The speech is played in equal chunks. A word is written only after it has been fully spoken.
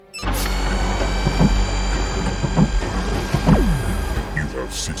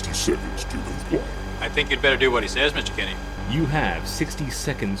have 60 seconds to comply. I think you'd better do what he says, Mr. Kinney. You have 60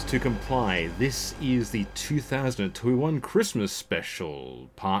 seconds to comply. This is the 2021 Christmas special.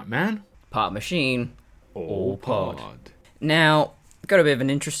 Part man, Part machine, all pod. Now, got a bit of an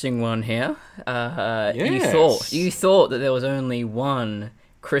interesting one here. Yes. You thought that there was only one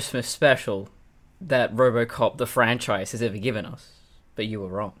Christmas special that RoboCop the franchise has ever given us, but you were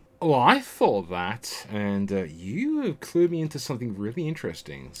wrong. Well, I thought that, and you have clued me into something really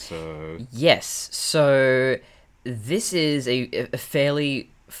interesting, so... Yes, so this is a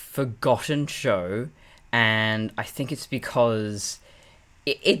fairly forgotten show, and I think it's because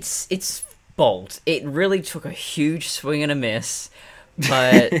it's bold. It really took a huge swing and a miss,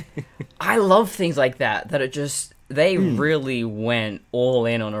 but I love things like that they really went all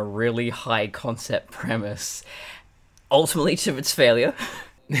in on a really high concept premise, ultimately to its failure.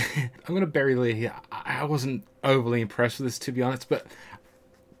 I'm going to bury Lee here. I wasn't overly impressed with this, to be honest, but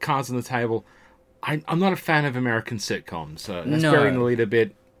cards on the table. I'm not a fan of American sitcoms, so that's burying the lead a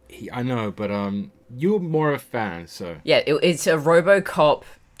bit. I know, but you're more a fan, so... Yeah, it's a RoboCop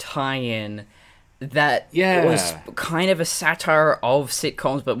tie-in that was kind of a satire of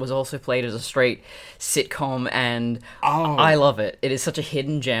sitcoms, but was also played as a straight sitcom, and I love it. It is such a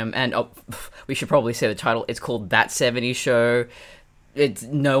hidden gem, and we should probably say the title. It's called That 70s Show.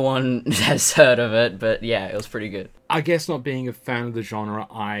 No one has heard of it, but yeah, it was pretty good. I guess not being a fan of the genre,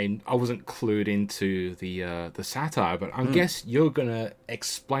 I wasn't clued into the satire, but I guess you're gonna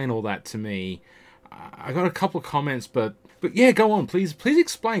explain all that to me. I got a couple of comments, but yeah, go on, please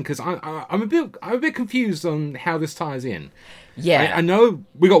explain, because I'm a bit confused on how this ties in. Yeah, I know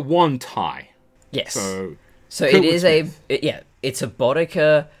we got one tie. Yes. So it is it's a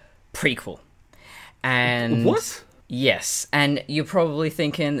Boudica prequel, and what? Yes, and you're probably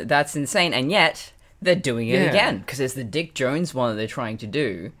thinking that's insane, and yet they're doing it again, because it's the Dick Jones one that they're trying to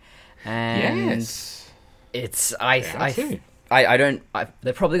do, and it's they're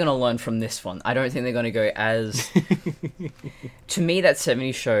probably going to learn from this one. I don't think they're going to go as... To me, That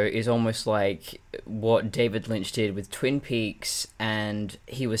 70s Show is almost like what David Lynch did with Twin Peaks, and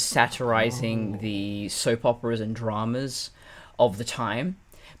he was satirizing the soap operas and dramas of the time,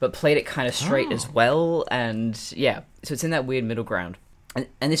 but played it kind of straight as well, and yeah, so it's in that weird middle ground.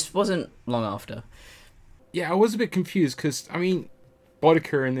 And this wasn't long after. Yeah, I was a bit confused, because, I mean,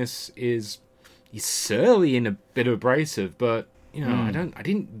 Boudica in this is... He's surly and a bit abrasive, but you know, I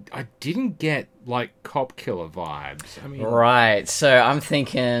didn't get like cop killer vibes. I mean, right. So I'm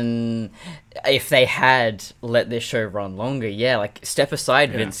thinking if they had let this show run longer, like step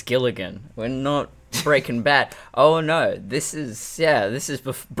aside Vince Gilligan. We're not Breaking Bad. Oh no, this is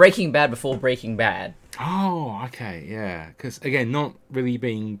Breaking Bad before Breaking Bad. Oh, okay, yeah. Because again, not really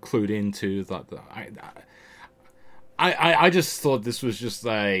being clued into that. I just thought this was just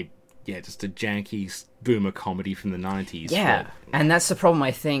just a janky boomer comedy from the 90s. Yeah, and that's the problem,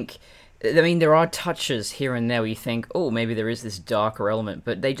 I think. I mean, there are touches here and there where you think, oh, maybe there is this darker element,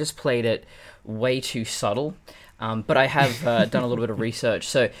 but they just played it way too subtle. But I have done a little bit of research.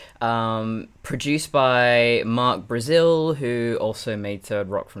 So, produced by Mark Brazil, who also made Third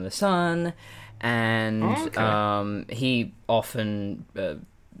Rock from the Sun, and he often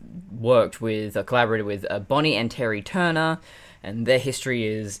collaborated with Bonnie and Terry Turner. And their history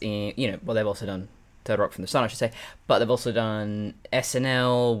is in, they've also done Third Rock from the Sun, I should say, but they've also done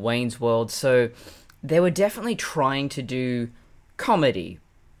SNL, Wayne's World, so they were definitely trying to do comedy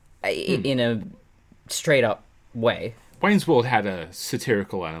in a straight-up way. Wayne's World had a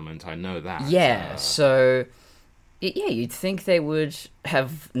satirical element, I know that. Yeah, so, you'd think they would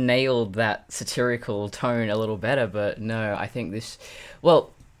have nailed that satirical tone a little better, but no, I think this...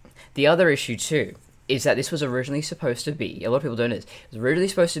 Well, the other issue, too, is that this was originally supposed to be, a lot of people don't know this, it was originally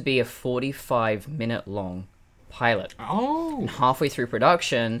supposed to be a 45-minute long pilot. Oh! And halfway through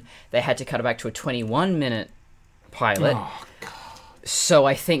production, they had to cut it back to a 21-minute pilot. Oh, God. So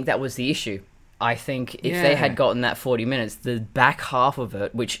I think that was the issue. I think if they had gotten that 40 minutes, the back half of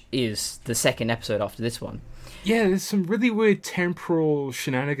it, which is the second episode after this one, yeah, there's some really weird temporal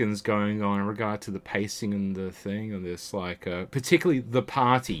shenanigans going on in regard to the pacing and the thing on this, particularly the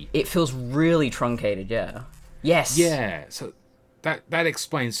party. It feels really truncated, yeah. Yes. Yeah, so that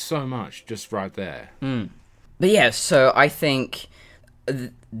explains so much just right there. But yeah, so I think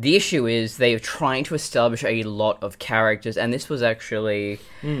the issue is they're trying to establish a lot of characters, and this was actually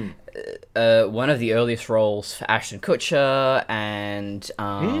one of the earliest roles for Ashton Kutcher and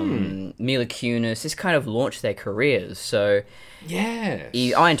Mila Kunis. This kind of launched their careers. So, yes.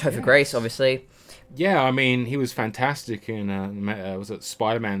 And Topher Grace, obviously. Yeah, I mean, he was fantastic in was it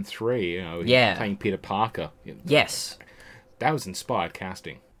Spider-Man 3? Playing Peter Parker. Yes. that was inspired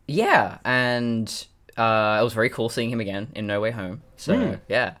casting. Yeah, and it was very cool seeing him again in No Way Home. So,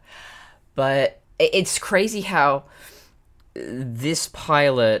 yeah. But it's crazy how this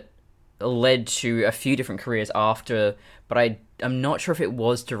pilot led to a few different careers after, but I'm not sure if it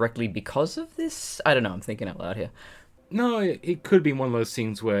was directly because of this. I don't know, I'm thinking out loud here. No, it could be one of those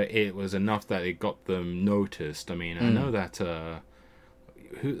things where it was enough that it got them noticed. I mean, I know that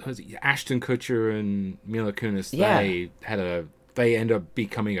Ashton Kutcher and Mila Kunis, they end up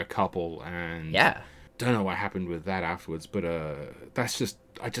becoming a couple, and don't know what happened with that afterwards. But I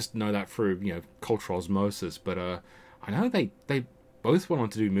just know that through cultural osmosis. But I know they both went on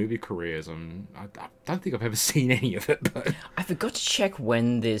to do movie careers, and I don't think I've ever seen any of it. But I forgot to check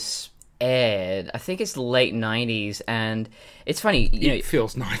when this aired. I think it's late 90s, and it's funny, it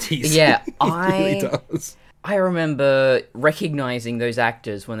feels 90s. Yeah, it really does. I remember recognizing those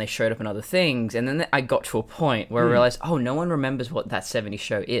actors when they showed up in other things, and then I got to a point where I realized, no one remembers what that 70s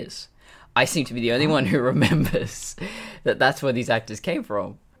show is. I seem to be the only one who remembers that that's where these actors came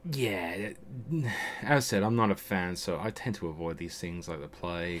from. Yeah, as I said, I'm not a fan, so I tend to avoid these things like the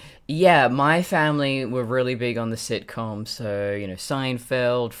plague. Yeah, my family were really big on the sitcoms, so,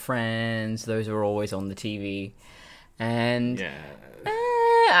 Seinfeld, Friends, those were always on the TV. And yeah.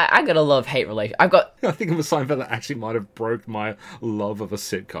 I got a love-hate relation. I think of a Seinfeld that actually might have broke my love of a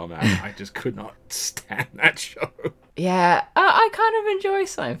sitcom. I just could not stand that show. Yeah, I kind of enjoy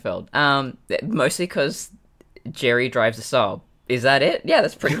Seinfeld. Mostly because Jerry drives a Saab. Is that it? Yeah,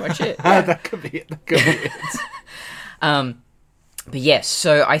 that's pretty much it. Yeah. That could be it. But yes,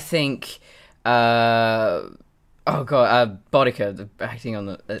 so I think, Bodica, acting on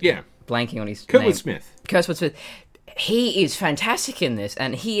the blanking on his name. Kurtwood Smith. He is fantastic in this,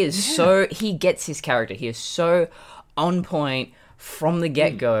 and he is he gets his character. He is so on point from the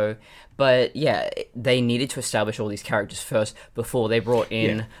get-go. But yeah, they needed to establish all these characters first before they brought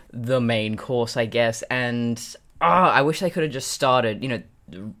in the main course, I guess. And I wish they could have just started,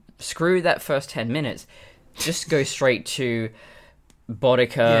 screw that first 10 minutes. Just go straight to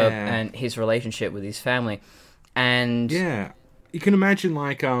Bodica and his relationship with his family. And yeah, you can imagine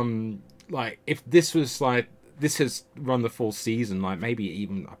like if this was this has run the full season, like maybe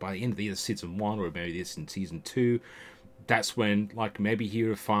even by the end of either season 1 or maybe this in season 2, that's when maybe he would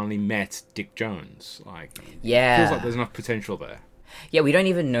have finally met Dick Jones. It feels like there's enough potential there. Yeah, we don't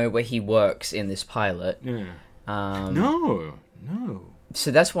even know where he works in this pilot. Yeah. No. So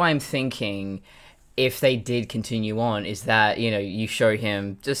that's why I'm thinking, if they did continue on, is that, you show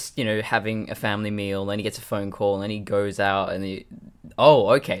him just, having a family meal, then he gets a phone call, and he goes out, and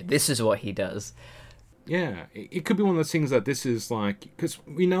okay, this is what he does. Yeah, it could be one of those things that this is because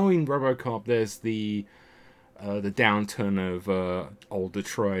we know in RoboCop there's the downturn of old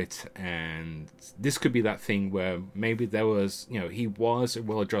Detroit, and this could be that thing where maybe there was, he was a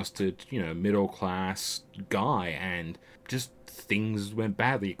well-adjusted, middle class guy, and just things went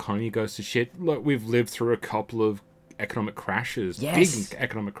bad. The economy goes to shit. Look, we've lived through a couple of economic crashes, big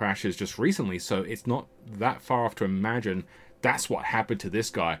economic crashes just recently, so it's not that far off to imagine that's what happened to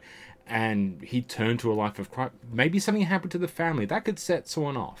this guy. And he turned to a life of crime. Maybe something happened to the family. That could set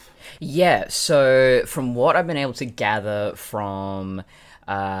someone off. Yeah, so from what I've been able to gather from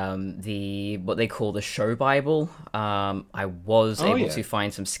what they call the show Bible, I was able to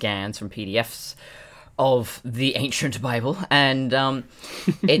find some scans from PDFs of the ancient Bible, and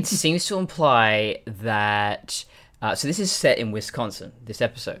it seems to imply that... so this is set in Wisconsin, this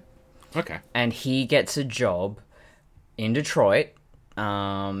episode. Okay. And he gets a job in Detroit.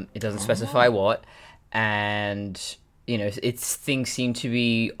 It doesn't specify what, and things seem to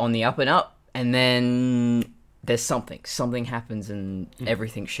be on the up and up, and then there's something happens and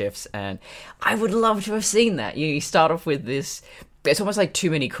everything shifts, and I would love to have seen that. You start off with this, it's almost like Too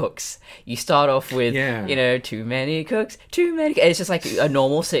Many Cooks. You start off with too many cooks, and it's just like a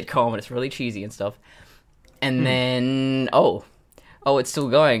normal sitcom, and it's really cheesy and stuff, and then it's still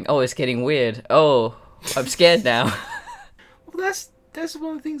going, it's getting weird, I'm scared now. Well, that's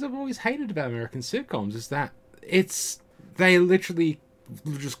one of the things I've always hated about American sitcoms, is that they literally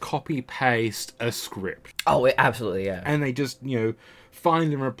just copy paste a script. Absolutely, yeah. And they just,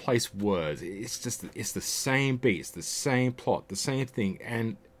 find and replace words. It's the same beat, it's the same plot, the same thing,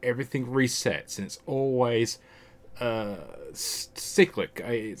 and everything resets, and it's always cyclic.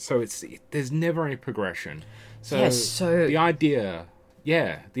 So there's never any progression. So the idea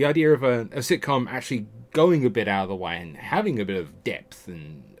of a sitcom actually going a bit out of the way and having a bit of depth,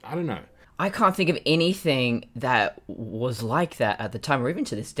 and I don't know. I can't think of anything that was like that at the time, or even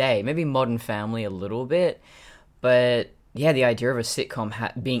to this day. Maybe Modern Family a little bit, but yeah, the idea of a sitcom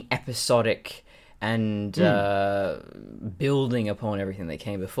being episodic and building upon everything that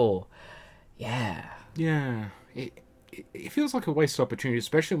came before. Yeah. Yeah, it feels like a wasted opportunity,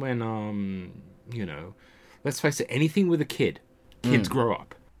 especially when let's face it, anything with a kids grow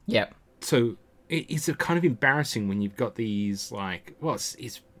up. Yep. So it's a kind of embarrassing when you've got these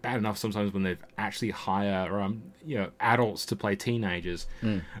it's bad enough sometimes when they've actually hire adults to play teenagers,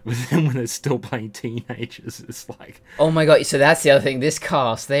 but then when they're still playing teenagers, it's like, oh my god! So that's the other thing. This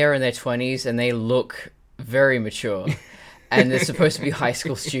cast, they are in their 20s and they look very mature, and they're supposed to be high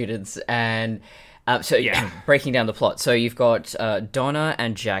school students. And breaking down the plot. So you've got Donna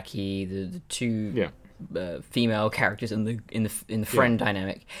and Jackie, the two female characters in the friend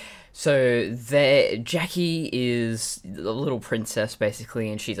dynamic. So Jackie is a little princess,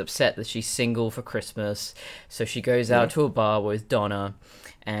 basically, and she's upset that she's single for Christmas. So she goes out to a bar with Donna,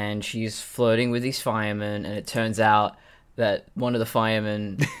 and she's flirting with these firemen, and it turns out that one of the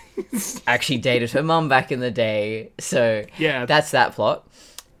firemen actually dated her mum back in the day. So that's that plot.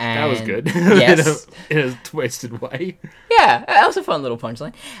 And that was good. Yes. in a twisted way. Yeah, that was a fun little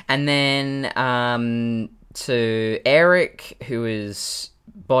punchline. And then to Eric, who is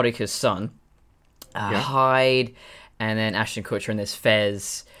Boudica's son, Hyde, and then Ashton Kutcher, and there's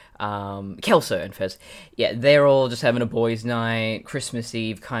Fez, Kelso and Fez. Yeah, they're all just having a boys' night, Christmas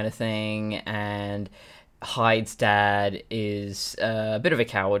Eve kind of thing, and Hyde's dad is a bit of a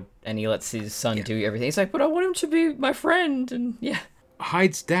coward, and he lets his son do everything. He's like, but I want him to be my friend, and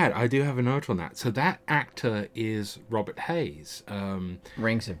Hyde's dad, I do have a note on that. So that actor is Robert Hayes.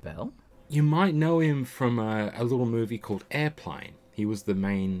 Rings a bell. You might know him from a little movie called Airplane. He was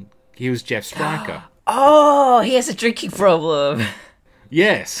Jeff Stryker. Oh, he has a drinking problem.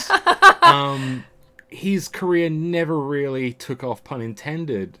 Yes. His career never really took off, pun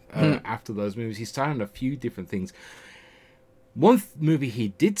intended, after those movies. He starred in a few different things. One movie he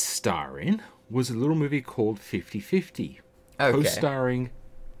did star in was a little movie called 50-50. Okay. Co-starring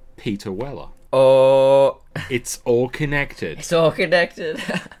Peter Weller. Oh. It's all connected. It's all connected.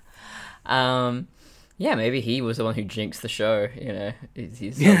 Yeah, maybe he was the one who jinxed the show,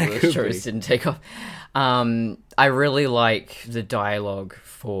 His shows didn't take off. I really like the dialogue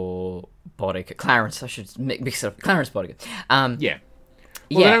for Boudica. Clarence, I should mix it up. Clarence Boudica. Well,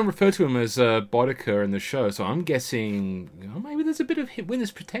 they don't refer to him as Boudica in the show, so I'm guessing maybe there's a bit of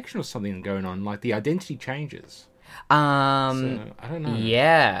witness protection or something going on, like the identity changes. So, I don't know.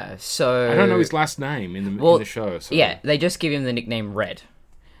 Yeah, so I don't know his last name in the show. So. Yeah, they just give him the nickname Red.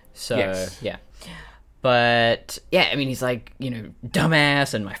 So yes. Yeah. But yeah, I mean, he's like,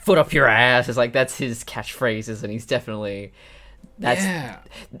 dumbass and my foot up your ass. It's like that's his catchphrases, and he's definitely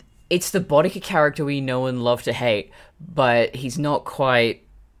it's the Boudica character we know and love to hate, but he's not quite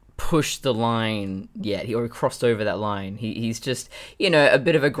pushed the line yet. He already crossed over that line. He's just, a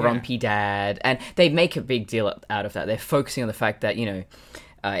bit of a grumpy dad, and they make a big deal out of that. They're focusing on the fact that,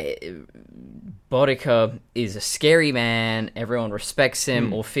 Boudica is a scary man. Everyone respects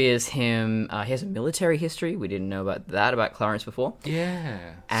him or fears him. He has a military history. We didn't know about Clarence before.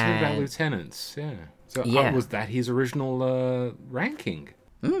 Yeah. Something about lieutenants. Yeah. So was that his original ranking?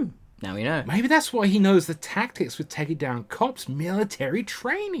 Now we know. Maybe that's why he knows the tactics with taking down cops. Military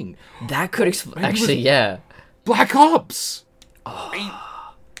training. That could actually, Black Ops.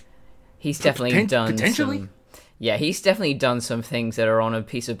 He's definitely done potentially. He's definitely done some things that are on a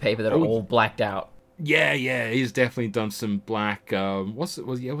piece of paper that are all blacked out. Yeah, he's definitely done some black. What's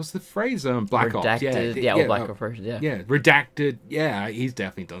the phrase? Black redacted, Ops. All black operations. Yeah, redacted. Yeah, he's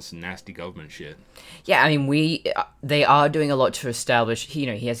definitely done some nasty government shit. Yeah, I mean, they are doing a lot to establish. He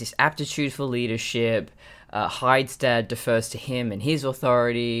has this aptitude for leadership. Hyde's dad defers to him and his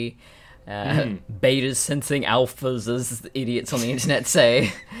authority. Betas sensing alphas, as the idiots on the internet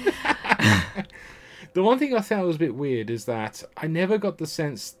say. The one thing I found was a bit weird is that I never got the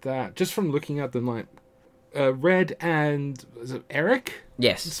sense that, just from looking at them, like, Red and is it Eric?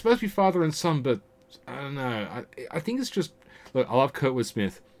 Yes. It's supposed to be father and son, but I don't know. I think it's just... Look, I love Kurtwood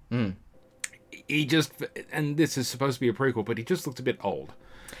Smith. He just... And this is supposed to be a prequel, but he just looked a bit old.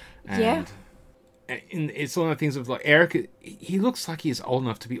 And it's one of the things of, like, Eric, he looks like he's old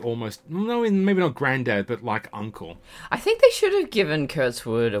enough to be almost... No, maybe not granddad, but like uncle. I think they should have given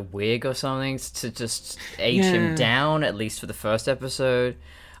Kurtwood a wig or something to just age him down, at least for the first episode.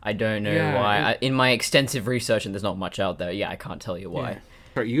 I don't know why. In my extensive research, and there's not much out there, I can't tell you why.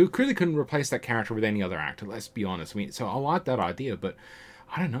 Yeah. You clearly couldn't replace that character with any other actor, let's be honest. I mean, so I like that idea, but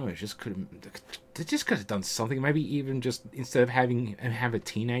I don't know, they just could have done something. Maybe even just, instead of having him have a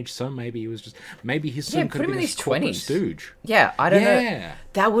teenage son, maybe his son could have been his 20s stooge. Yeah, I don't know.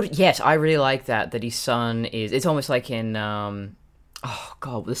 That would, yes, I really like that his son is, it's almost like in oh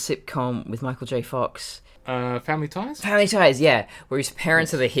god, the sitcom with Michael J. Fox. Family Ties? Family Ties, yeah, where his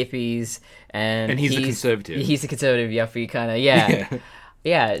parents are the hippies, and he's the conservative. He's the conservative yuppie kind of,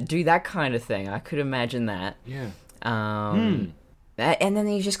 yeah, do that kind of thing. I could imagine that. Yeah. And then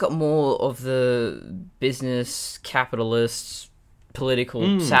you just got more of the business, capitalist,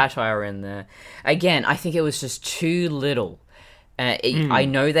 political satire in there. Again, I think it was just too little. I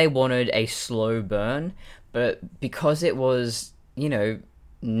know they wanted a slow burn, but because it was,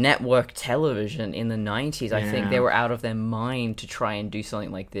 network television in the 90s, I think they were out of their mind to try and do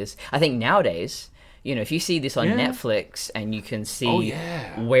something like this. I think nowadays, if you see this on Netflix and you can see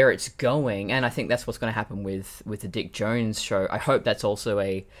where it's going, and I think that's what's going to happen with the Dick Jones show. I hope that's also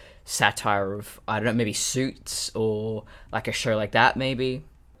a satire of, I don't know, maybe Suits or like a show like that, maybe.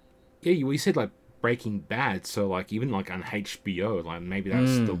 Yeah, you said like Breaking Bad, so like even like on HBO, like maybe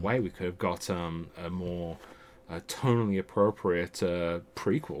that's the way we could have got a more tonally appropriate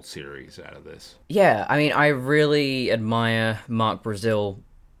prequel series out of this. Yeah, I mean, I really admire Mark Brazil.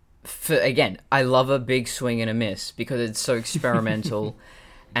 Again, I love a big swing and a miss because it's so experimental,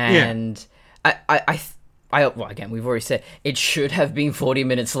 and well, again, we've already said it should have been 40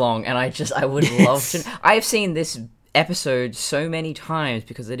 minutes long, and I would love to. I have seen this episode so many times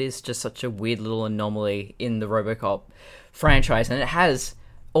because it is just such a weird little anomaly in the RoboCop franchise, and it has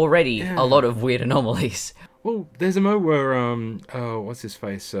already a lot of weird anomalies. Well, there's a moment where what's his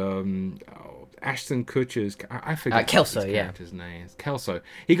face? Ashton Kutcher's, I forget Kelso, his character's name is. Kelso.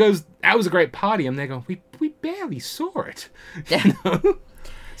 He goes, "That was a great party." I'm there going, we barely saw it. Yeah.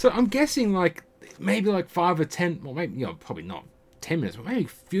 So I'm guessing like maybe like 5 or 10, or maybe probably not 10 minutes, but maybe a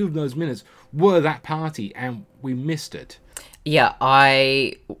few of those minutes were that party, and we missed it. Yeah,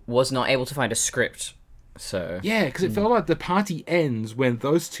 I was not able to find a script. So yeah, because it felt like the party ends when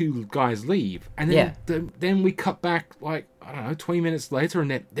those two guys leave, and then then we cut back like, I don't know, 20 minutes later, and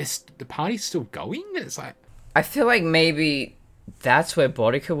the party's still going. It's like, I feel like maybe that's where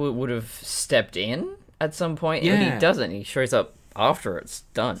Bodica would have stepped in at some point, but he doesn't. He shows up after it's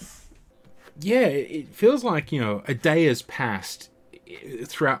done. Yeah, it feels like a day has passed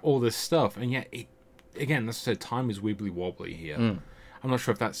throughout all this stuff, and yet again, as I said, time is wibbly wobbly here. I'm not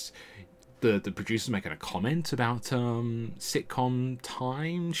sure if that's the producers making a comment about sitcom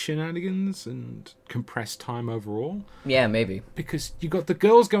time shenanigans and compressed time overall. Yeah, maybe. Because you got the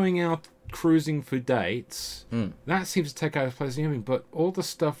girls going out cruising for dates. That seems to take out place in the evening, but all the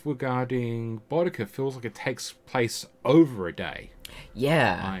stuff regarding Bodica feels like it takes place over a day.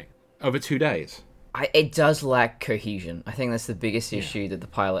 Yeah. Like, over 2 days. It does lack cohesion. I think that's the biggest issue that the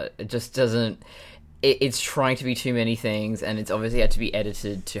pilot, it just doesn't... It's trying to be too many things, and it's obviously had to be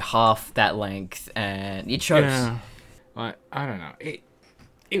edited to half that length, and it shows. Yeah. I don't know. It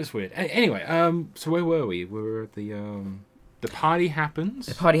was weird. Anyway, so where were we? We were at the party happens.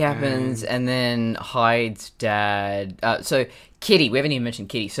 The party happens, and then Hyde's dad... so, Kitty. We haven't even mentioned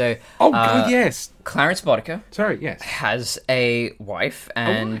Kitty. So, yes. Clarence Bodica. Sorry, yes. Has a wife,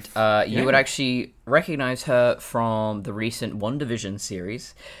 and you would actually recognize her from the recent WandaVision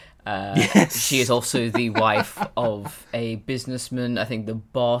series. Yes. She is also the wife of a businessman, I think the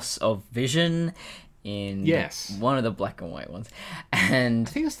boss of Vision in one of the black and white ones. And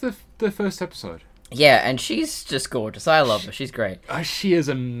I think it's the first episode. Yeah, and she's just gorgeous. I love her. She's great. She is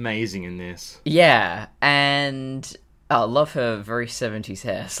amazing in this. Yeah, and I love her very 70s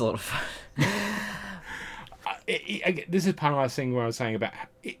hair. It's a lot of fun. This is part of my thing where I was saying about...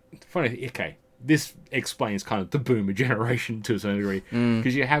 funny, okay. This explains kind of the boomer generation to a certain degree,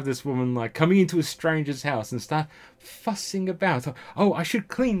 because you have this woman like coming into a stranger's house and start fussing about, oh, I should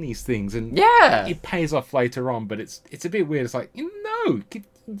clean these things, and it pays off later on, but it's a bit weird. It's like, no,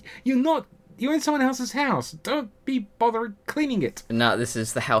 you're in someone else's house. Don't be bothering cleaning it. No, this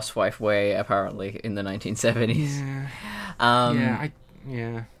is the housewife way, apparently, in the 1970s.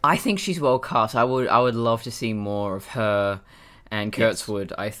 I think she's well cast. I would love to see more of her and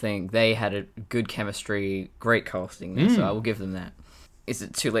Kurtzwood. I think they had a good chemistry, great casting there, so I will give them that. Is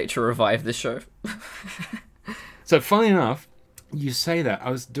it too late to revive this show? So, funny enough, you say that.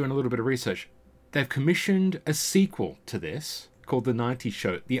 I was doing a little bit of research. They've commissioned a sequel to this called The 90s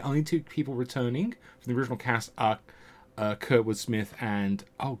Show. The only two people returning from the original cast are Kurtwood Smith and,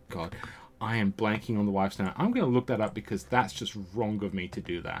 oh God, I am blanking on the wife's name. I'm going to look that up because that's just wrong of me to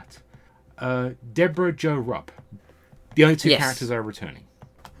do that. Deborah Jo Rupp. The only two characters are returning.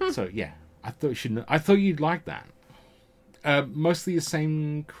 So yeah, I thought you'd like that. Mostly the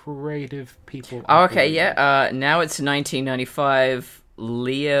same creative people. Oh, okay, yeah. Now it's 1995.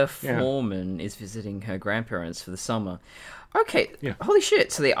 Leah Foreman is visiting her grandparents for the summer. Okay, holy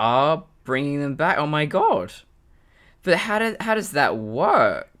shit! So they are bringing them back. Oh my god, But how does that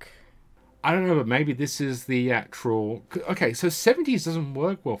work? I don't know, but maybe this is the actual. Okay, so 70s doesn't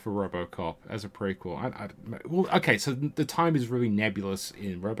work well for RoboCop as a prequel. Well, okay, so the time is really nebulous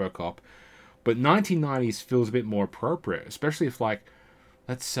in RoboCop, but 1990s feels a bit more appropriate, especially if, like,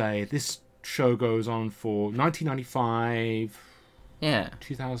 let's say this show goes on for 1995, Yeah.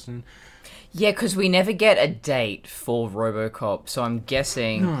 2000. Yeah, because we never get a date for RoboCop, so I'm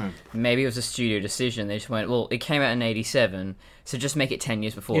guessing No. maybe it was a studio decision. They just went, well, it came out in 87, so just make it 10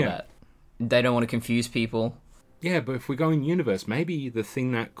 years before Yeah. that. They don't want to confuse people. Yeah, but if we go in universe, maybe the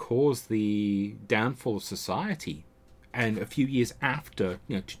thing that caused the downfall of society, and a few years after,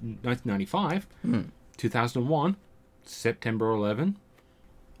 1995, 2001, September 11,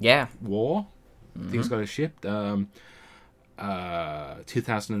 Yeah. war, things got shipped.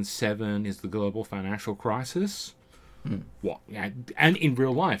 2007 is the global financial crisis. What? Yeah, and in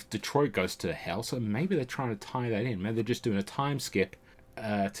real life, Detroit goes to hell. So maybe they're trying to tie that in. Maybe they're just doing a time skip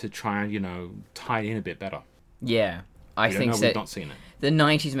to try and tie it in a bit better. Yeah. I We don't think know, so. we've not seen it. The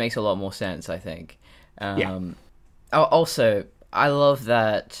 90s makes a lot more sense, I think. Yeah. Also, I love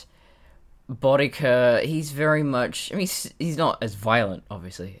that Boddicker, he's very much... I mean, he's not as violent,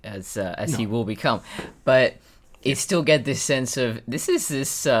 obviously, as he will become. But you still get this sense of... This is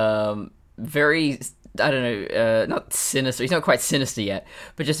this very... I don't know, not sinister. He's not quite sinister yet,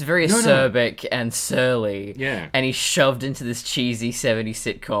 but just very acerbic and surly. Yeah. And he's shoved into this cheesy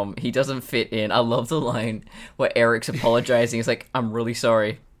 70s sitcom. He doesn't fit in. I love the line where Eric's apologizing. He's like, I'm really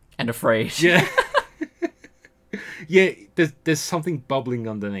sorry and afraid. Yeah. Yeah, there's something bubbling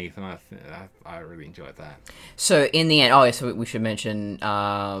underneath, and I really enjoyed that. So in the end, so we should mention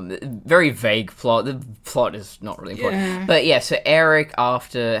very vague plot. The plot is not really important, Yeah. but yeah. So Eric,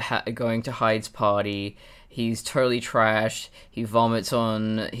 after going to Hyde's party, he's totally trashed. He vomits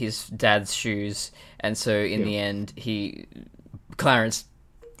on his dad's shoes, and so in the end, Clarence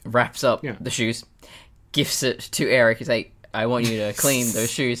wraps up the shoes, gifts it to Eric. He's like, "I want you to clean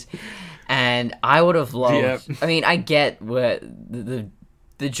those shoes." And I would have loved... Yep. I mean, I get where the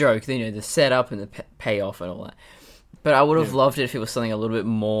joke, the setup and the payoff and all that. But I would have loved it if it was something a little bit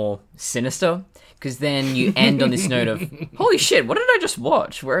more sinister. Because then you end on this note of, holy shit, what did I just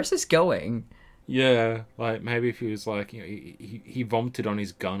watch? Where is this going? Yeah, like maybe if he was like, he vomited on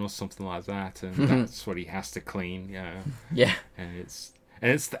his gun or something like that, and that's what he has to clean. Yeah. Yeah.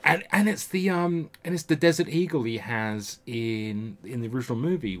 And it's the Desert Eagle he has in the original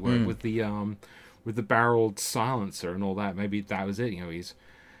movie where with the barreled silencer and all that. Maybe that was it.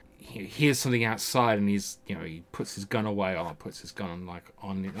 He hears something outside and he puts his gun away or puts his gun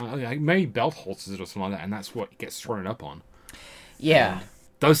on maybe belt holsters it or something like that, and that's what gets thrown up on. Yeah.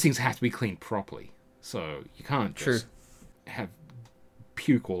 Those things have to be cleaned properly, so you can't just have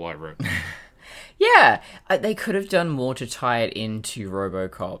puke all over it. Yeah, they could have done more to tie it into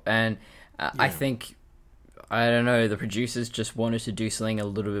RoboCop, and I think, I don't know, the producers just wanted to do something a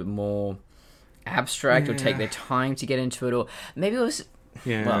little bit more abstract or take their time to get into it, or maybe it was...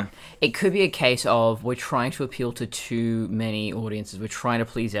 Yeah. Well, it could be a case of we're trying to appeal to too many audiences, we're trying to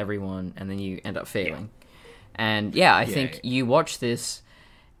please everyone, and then you end up failing. And I think you watch this,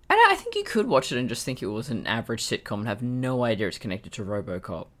 and I think you could watch it and just think it was an average sitcom and have no idea it's connected to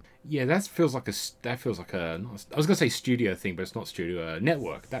RoboCop. Yeah, that feels like a. I was gonna say studio thing, but it's not studio.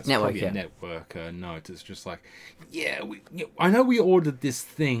 Network. That's probably a network note. It's just like, I know we ordered this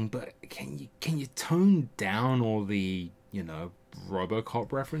thing, but can you tone down all the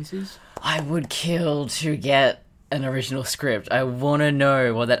RoboCop references? I would kill to get an original script. I want to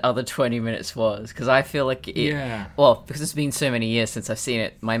know what that other 20 minutes was, because I feel like well, because it's been so many years since I've seen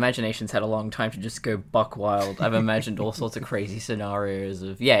it, my imagination's had a long time to just go buck wild. I've imagined all sorts of crazy scenarios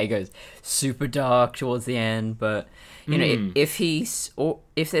of, it goes super dark towards the end, but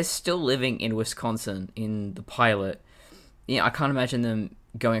if they're still living in Wisconsin in the pilot, I can't imagine them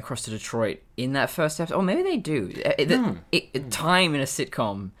going across to Detroit in that first episode. Or maybe they do. Time in a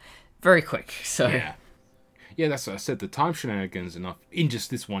sitcom, very quick. So yeah, that's what I said. The time shenanigans enough in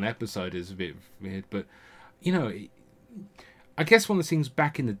just this one episode is a bit weird, but I guess one of the things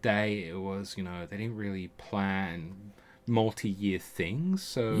back in the day it was they didn't really plan multi-year things,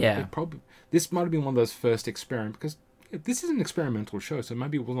 so this might have been one of those first experiments, because this is an experimental show, so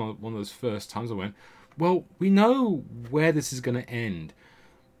maybe it was one of those first times I went, well, we know where this is going to end.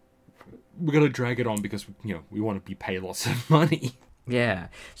 We're going to drag it on because we want to be paid lots of money. Yeah.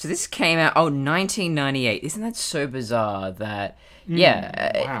 So this came out 1998. Isn't that so bizarre that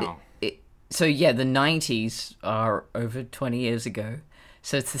wow. So the 90s are over 20 years ago.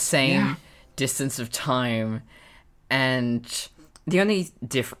 So it's the same distance of time, and The only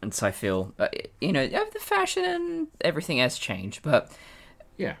difference I feel, the fashion and everything has changed, but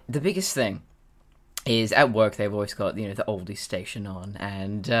Yeah. the biggest thing is at work they've always got, the oldies station on,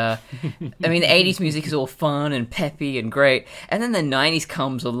 and the 80s music is all fun and peppy and great, and then the 90s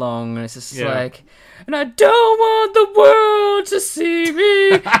comes along and it's just like, and I don't want the world to see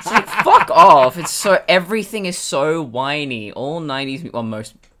me. It's like, fuck off. Everything is so whiny. All 90s, well,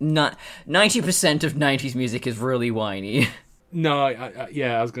 90% of 90s music is really whiny. No,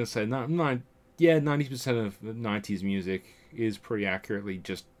 I was going to say, 90% of the 90s music is pretty accurately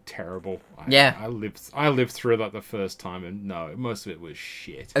just terrible. I lived through that the first time, and no, most of it was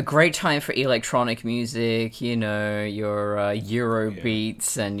shit. A great time for electronic music, your Euro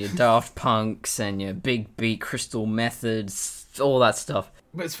beats and your Daft Punks and your Big Beat Crystal Methods, all that stuff.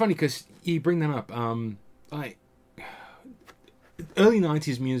 But it's funny because you bring that up. Early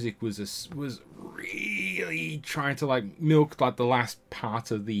 90s music was really trying to milk the last part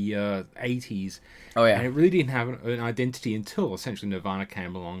of the 80s. Oh yeah. And it really didn't have an identity until essentially Nirvana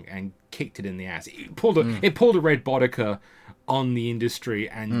came along and kicked it in the ass. It pulled a Red Bodika on the industry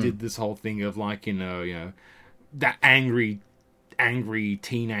and did this whole thing of that angry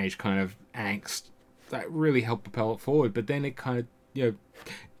teenage kind of angst that really helped propel it forward. But then it kind of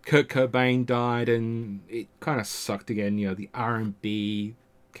Kurt Cobain died, and it kind of sucked again. The R&B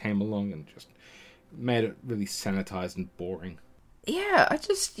came along and just made it really sanitized and boring. Yeah,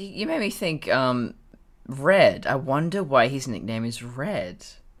 you made me think, Red. I wonder why his nickname is Red.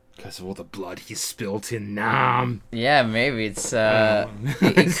 Because of all the blood he spilt in Nam. Yeah, maybe it's,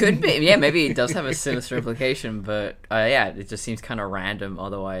 it could be. Yeah, maybe it does have a sinister implication, but, it just seems kind of random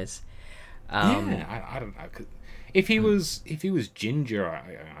otherwise. I don't know. If he was ginger,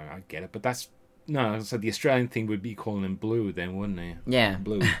 I get it. But that's so the Australian thing would be calling him Blue, then, wouldn't he? Yeah,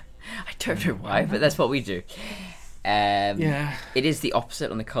 Blue. I don't know why, but that's what we do. It is the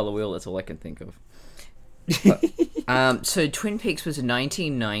opposite on the color wheel. That's all I can think of. But, so Twin Peaks was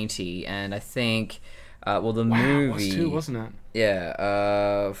 1990, and I think, the movie it was too, wasn't it?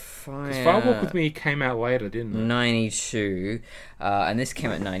 Yeah. Fire Walk with Me came out later, didn't it? 92, and this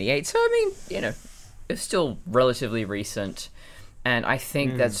came out 98. So I mean, it's still relatively recent, and I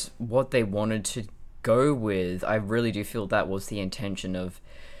think that's what they wanted to go with. I really do feel that was the intention of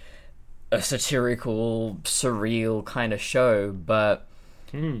a satirical, surreal kind of show, but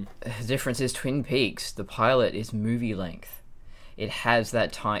the difference is Twin Peaks, the pilot is movie length. It has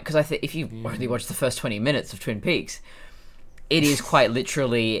that time, because I think if you only watch the first 20 minutes of Twin Peaks, it is quite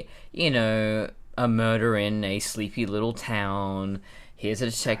literally, a murder in a sleepy little town. Here's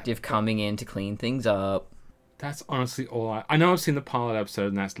a detective coming in to clean things up. That's honestly all I know. I've seen the pilot episode,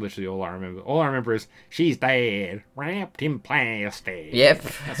 and that's literally all I remember. All I remember is she's dead, wrapped in plastic. Yep.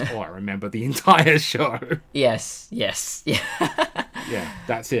 That's all I remember the entire show. Yes. Yeah. Yeah,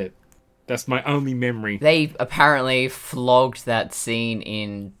 that's it. That's my only memory. They apparently flogged that scene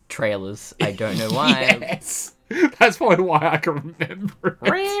in trailers. I don't know why. Yes. That's probably why I can remember it.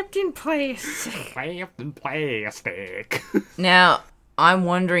 Wrapped in plastic. Wrapped in plastic. Now, I'm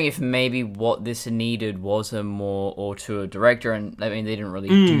wondering if maybe what this needed was a more auteur director, and I mean, they didn't really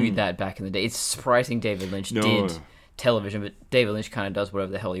do that back in the day. It's surprising David Lynch did television, but David Lynch kind of does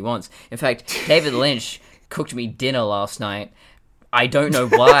whatever the hell he wants. In fact, David Lynch cooked me dinner last night. I don't know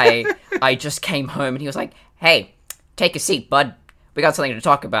why. I just came home and he was like, "Hey, take a seat, bud. We got something to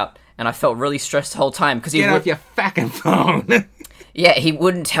talk about." And I felt really stressed the whole time because Get off your fucking phone. Yeah, he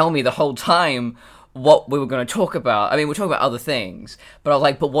wouldn't tell me the whole time what we were going to talk about. I mean, we're talking about other things, but I was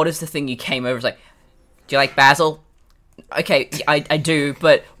like, "But what is the thing you came over?" It's like, "Do you like basil?" Okay, I do,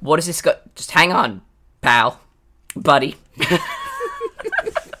 but what is this got? Just hang on, pal, buddy.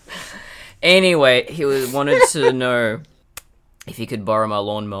 Anyway, he wanted to know if he could borrow my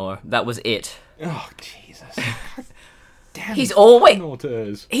lawnmower. That was it. Oh, Jesus. Damn, He's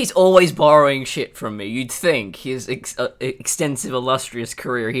always borrowing shit from me. You'd think his extensive, illustrious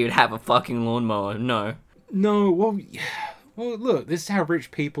career, he would have a fucking lawnmower. No. No, well, look, this is how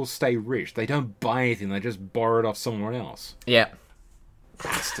rich people stay rich. They don't buy anything, they just borrow it off someone else. Yeah.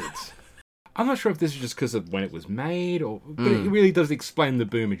 Bastards. I'm not sure if this is just because of when it was made, but it really does explain the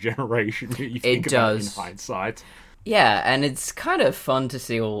boomer generation. You think about it in hindsight. Yeah, and it's kind of fun to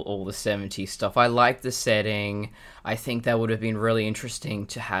see all the 70s stuff. I like the setting. I think that would have been really interesting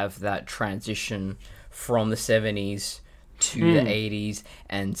to have that transition from the 70s to the 80s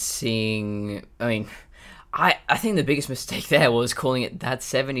and seeing... I mean, I think the biggest mistake there was calling it That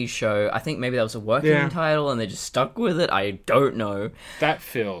 70s Show. I think maybe that was a working title and they just stuck with it. I don't know. That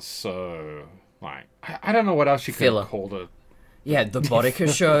feels so... I don't know what else you could have called it. Yeah, the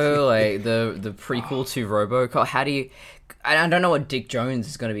Boudica show, like the prequel to RoboCop. How do you? I don't know what Dick Jones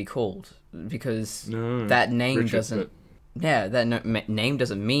is going to be called because that name Richard, doesn't. Yeah, that name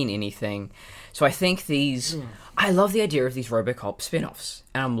doesn't mean anything. So I think these. I love the idea of these RoboCop spin-offs,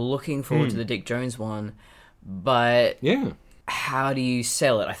 and I'm looking forward to the Dick Jones one. But Yeah. how do you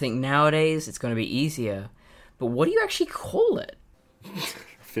sell it? I think nowadays it's going to be easier. But what do you actually call it?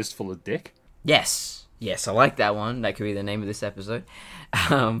 Fistful of dick. Yes, I like that one. That could be the name of this episode.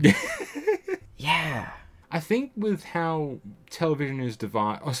 Yeah. I think with how television is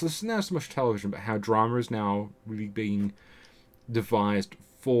divided, so this is not so much television, but how drama is now really being devised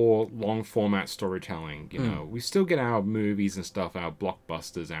for long format storytelling. You know, we still get our movies and stuff, our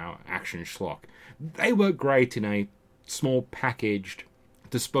blockbusters, our action schlock. They work great in a small packaged,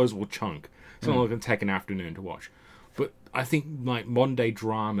 disposable chunk. It's not going to take an afternoon to watch. But I think like modern day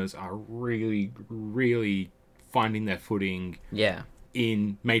dramas are really, really finding their footing. Yeah.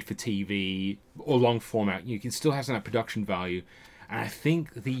 In made for TV or long format. You can still have some of that production value. And I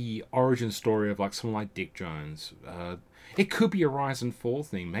think the origin story of like someone like Dick Jones, it could be a rise and fall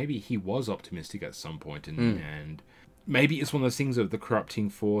thing. Maybe he was optimistic at some point and maybe it's one of those things of the corrupting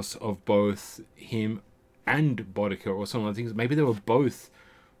force of both him and Boudica or some of the things. Maybe they were both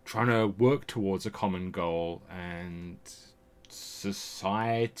trying to work towards a common goal and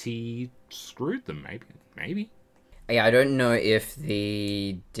society screwed them. Maybe. Yeah, I don't know if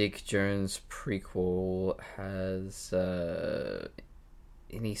the Dick Jones prequel has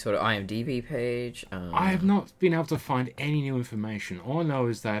any sort of IMDb page. I have not been able to find any new information. All I know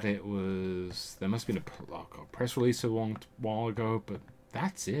is that it was... There must have been a press release a long while ago, but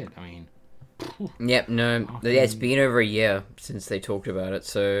that's it. I mean... Yep, no. Yeah, it's been over a year since they talked about it,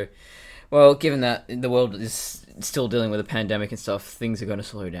 so... Well, given that the world is still dealing with a pandemic and stuff, things are going to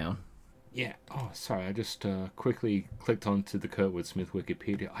slow down. Yeah. Oh, sorry. I just quickly clicked onto the Kurtwood Smith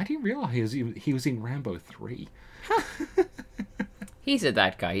Wikipedia. I didn't realize he was in Rambo 3. He's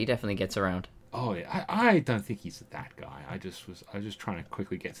that guy. He definitely gets around. Oh yeah. I don't think he's that guy. I was just trying to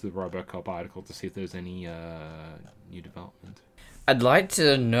quickly get to the RoboCop article to see if there's any new development. I'd like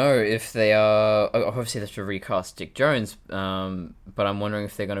to know if they are... Obviously, they have to recast Dick Jones, but I'm wondering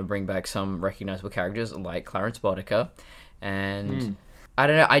if they're going to bring back some recognizable characters like Clarence Boudica. And I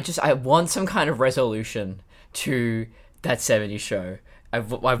don't know, I want some kind of resolution to that 70s show.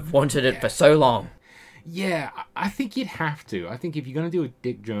 I've wanted it for so long. Yeah, I think you'd have to. I think if you're going to do a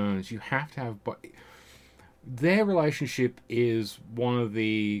Dick Jones, you have to have... But their relationship is one of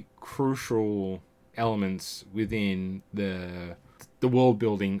the crucial elements within the world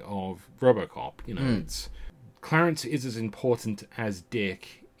building of RoboCop. You know, it's Clarence is as important as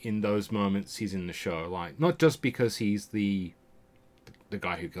Dick in those moments he's in the show. Like, not just because he's the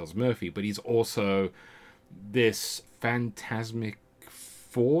guy who kills Murphy, but he's also this phantasmic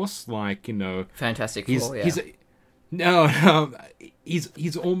force. Like, you know, Fantastic Four.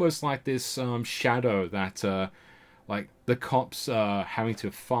 He's almost like this shadow that like the cops are having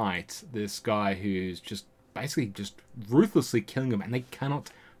to fight this guy who's just basically just ruthlessly killing them, and they cannot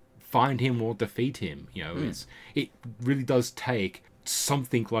find him or defeat him. You know, it really does take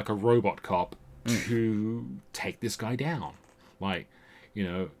something like a robot cop to take this guy down. Like, you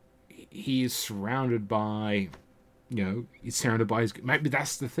know, he is surrounded by, his... Maybe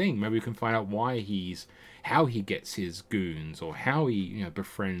that's the thing. Maybe we can find out how he gets his goons, or how he,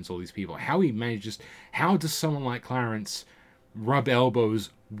 befriends all these people. How he manages... How does someone like Clarence rub elbows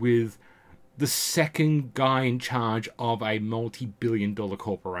with the second guy in charge of a multi-billion-dollar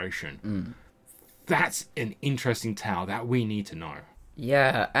corporation? That's an interesting tale that we need to know.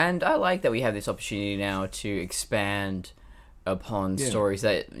 Yeah, and I like that we have this opportunity now to expand upon stories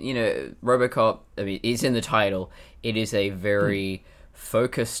that, RoboCop, I mean, it's in the title. It is a very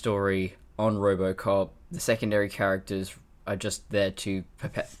focused story on RoboCop. The secondary characters are just there to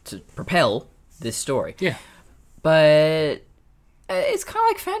propel this story. Yeah. But it's kind of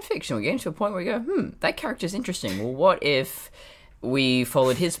like fan fiction. We're getting to a point where we go, that character's interesting. Well, what if we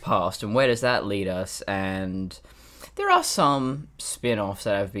followed his past, and where does that lead us? And there are some spin-offs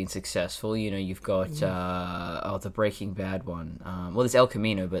that have been successful. You've got the Breaking Bad one. Well, there's El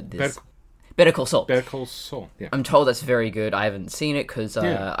Camino, but there's Better Call Saul. Better Call Saul, yeah. I'm told that's very good. I haven't seen it because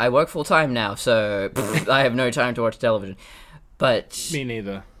I work full-time now, so I have no time to watch television. But me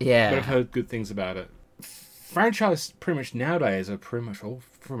neither. Yeah. But I've heard good things about it. Franchise pretty much nowadays are pretty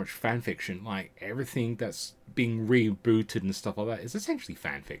much fan fiction. Like, everything that's being rebooted and stuff like that is essentially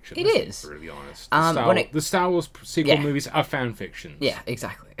fan fiction. It is. To be really honest. The Star Wars sequel movies are fan fictions. Yeah,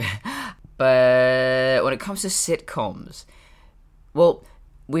 exactly. But when it comes to sitcoms, well,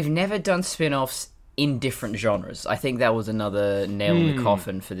 we've never done spin-offs in different genres. I think that was another nail in the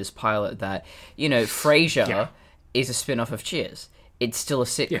coffin for this pilot, that, Frasier is a spin-off of Cheers. It's still a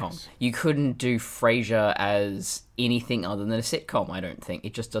sitcom. Yes. You couldn't do Frasier as anything other than a sitcom, I don't think.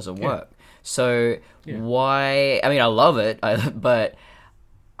 It just doesn't work. So why... I mean, I love it, but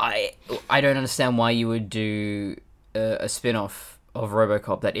I don't understand why you would do a spin-off of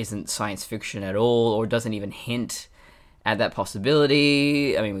RoboCop that isn't science fiction at all, or doesn't even hint at that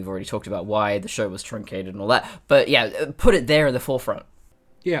possibility. I mean, we've already talked about why the show was truncated and all that. But yeah, put it there in the forefront.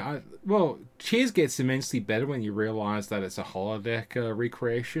 Yeah, well, Cheers gets immensely better when you realise that it's a holodeck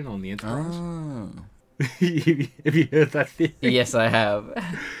recreation on the Enterprise. Oh. Have you heard that theory? Yes, I have.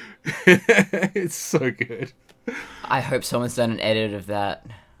 It's so good. I hope someone's done an edit of that.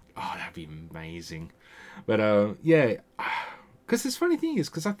 Oh, that'd be amazing. But, yeah... Because the funny thing is,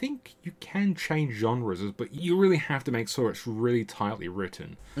 because I think you can change genres, but you really have to make sure it's really tightly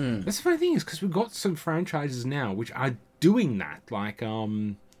written. That's the funny thing is, because we've got some franchises now which are doing that, like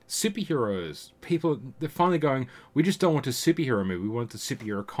superheroes. People, they're finally going, we just don't want a superhero movie, we want a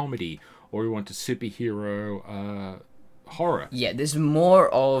superhero comedy, or we want a superhero horror. Yeah, there's more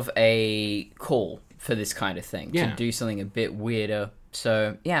of a call for this kind of thing, Yeah. to do something a bit weirder.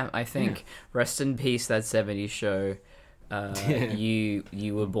 So, yeah, I think rest in peace, that 70s show. You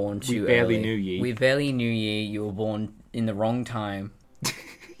were born too early. We barely knew ye. We barely knew ye. You were born in the wrong time.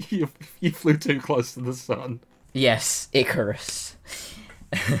 you flew too close to the sun. Yes, Icarus.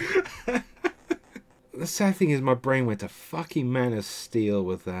 The sad thing is my brain went to fucking Man of Steel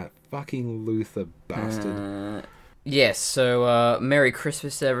with that fucking Luther bastard. Yes, so Merry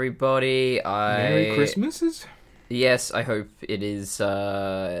Christmas, everybody. Merry Christmases? Yes, I hope it is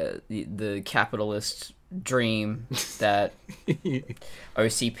the capitalist dream that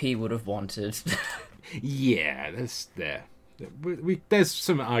OCP would have wanted. Yeah, there's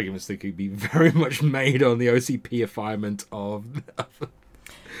some arguments that could be very much made on the OCP-ifiement of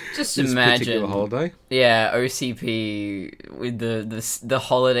Just this imagine, particular holiday. yeah, OCP with the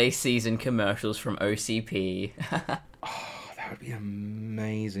holiday season commercials from OCP. That would be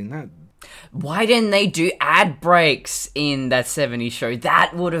amazing. Why didn't they do ad breaks in that 70s show?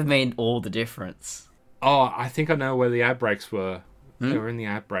 That would have made all the difference. Oh, I think I know where the ad breaks were. They were in the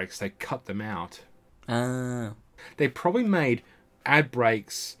ad breaks. They cut them out. They probably made ad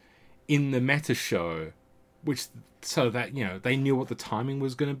breaks in the meta show, so that, they knew what the timing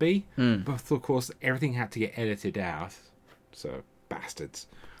was going to be. But of course, everything had to get edited out. So, bastards.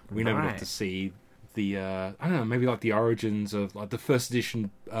 We never got to see the, I don't know, maybe like the origins of like the first edition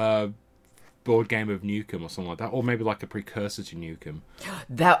board game of Nukem or something like that, or maybe like a precursor to Nukem.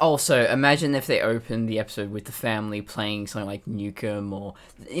 That also, imagine if they opened the episode with the family playing something like Nukem, or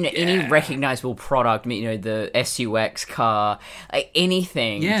any recognizable product, the SUX car, like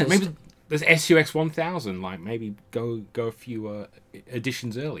anything. Yeah, maybe there's SUX 1000. Like maybe go a few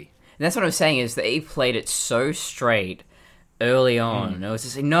editions early. And that's what I'm saying, is they played it so straight early on. And it was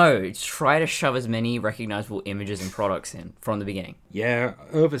just like, no, try to shove as many recognizable images and products in from the beginning. Yeah,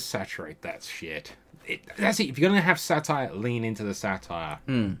 oversaturate that shit. That's it. If you're going to have satire, lean into the satire.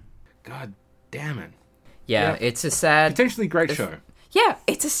 God damn it. Yeah, it's a sad... Potentially great show. Yeah,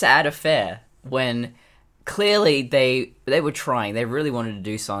 it's a sad affair when clearly they were trying. They really wanted to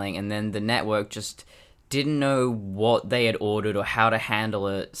do something, and then the network just didn't know what they had ordered or how to handle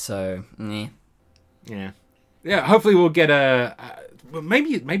it, so... Yeah. Yeah, hopefully we'll get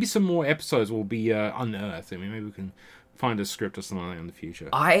maybe some more episodes will be unearthed. I mean, maybe we can find a script or something like that in the future.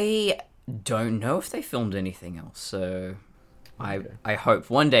 I don't know if they filmed anything else, so I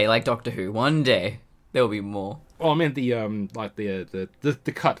hope one day, like Doctor Who, one day there'll be more. Oh, I meant the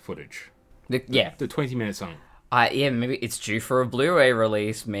the cut footage. The 20-minute song. Yeah, maybe it's due for a Blu-ray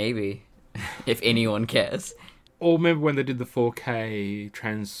release, maybe, if anyone cares. Or remember when they did the 4K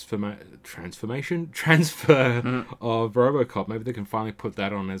transfer of RoboCop? Maybe they can finally put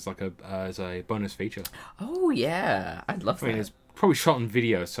that on as like as a bonus feature. Oh yeah, I'd love that. I mean, it's probably shot in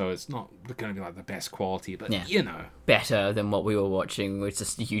video, so it's not going to be like the best quality, but better than what we were watching, which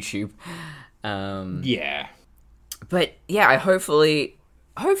is YouTube. Yeah. But yeah, hopefully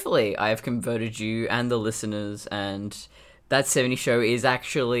I have converted you and the listeners, and that 70 show is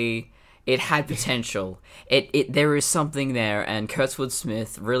actually... It had potential. There is something there, and Kurtzwood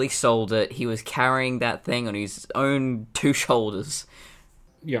Smith really sold it. He was carrying that thing on his own two shoulders.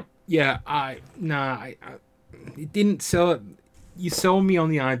 Yeah. It didn't sell it. You sold me on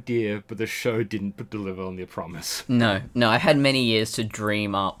the idea, but the show didn't deliver on the promise. No, I had many years to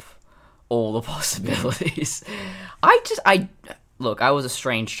dream up all the possibilities. Look, I was a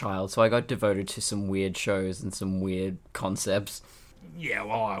strange child, so I got devoted to some weird shows and some weird concepts. Yeah,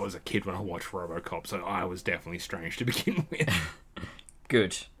 well, I was a kid when I watched RoboCop, so I was definitely strange to begin with.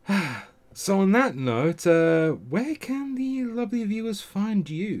 Good. So on that note, where can the lovely viewers find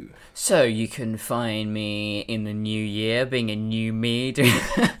you? So you can find me in the new year, being a new me.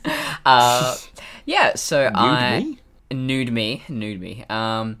 Yeah, so Nude me.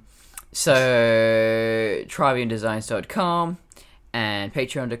 So triviumdesigns.com and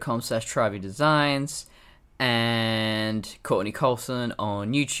patreon.com/triviumdesigns and Courtney Colson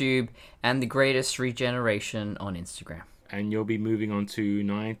on YouTube and The Greatest Regeneration on Instagram. And you'll be moving on to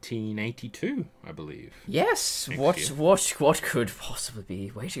 1982, I believe. Yes, what could possibly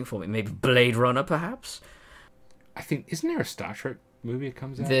be waiting for me? Maybe Blade Runner, perhaps? I think, isn't there a Star Trek movie that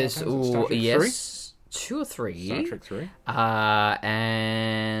comes out? There's, Star Trek 3? yes, 2 or 3. Star Trek 3.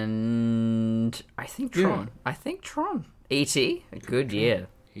 And I think Tron. Yeah. I think Tron. E.T., a good year.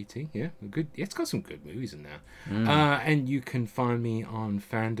 E.T., yeah, good. It's got some good movies in there. And you can find me on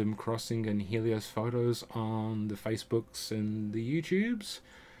Fandom Crossing and Helios Photos on the Facebooks and the YouTubes.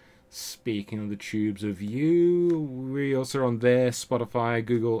 Speaking of the tubes of you, we also are on there, Spotify,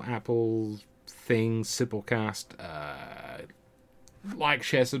 Google, Apple, Things, Simplecast. Like,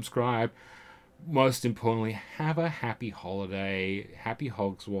 share, subscribe. Most importantly, have a happy holiday, happy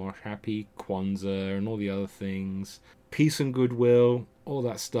Hogswash, happy Kwanzaa, and all the other things. Peace and goodwill, all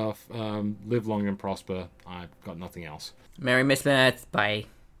that stuff. Live long and prosper. I've got nothing else. Merry Christmas. Bye.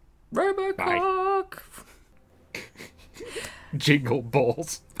 Robocock. Jingle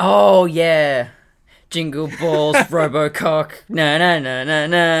balls. Oh, yeah. Jingle balls, Robocock. Na na na na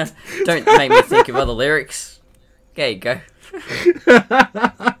na. Don't make me think of other lyrics. There you go.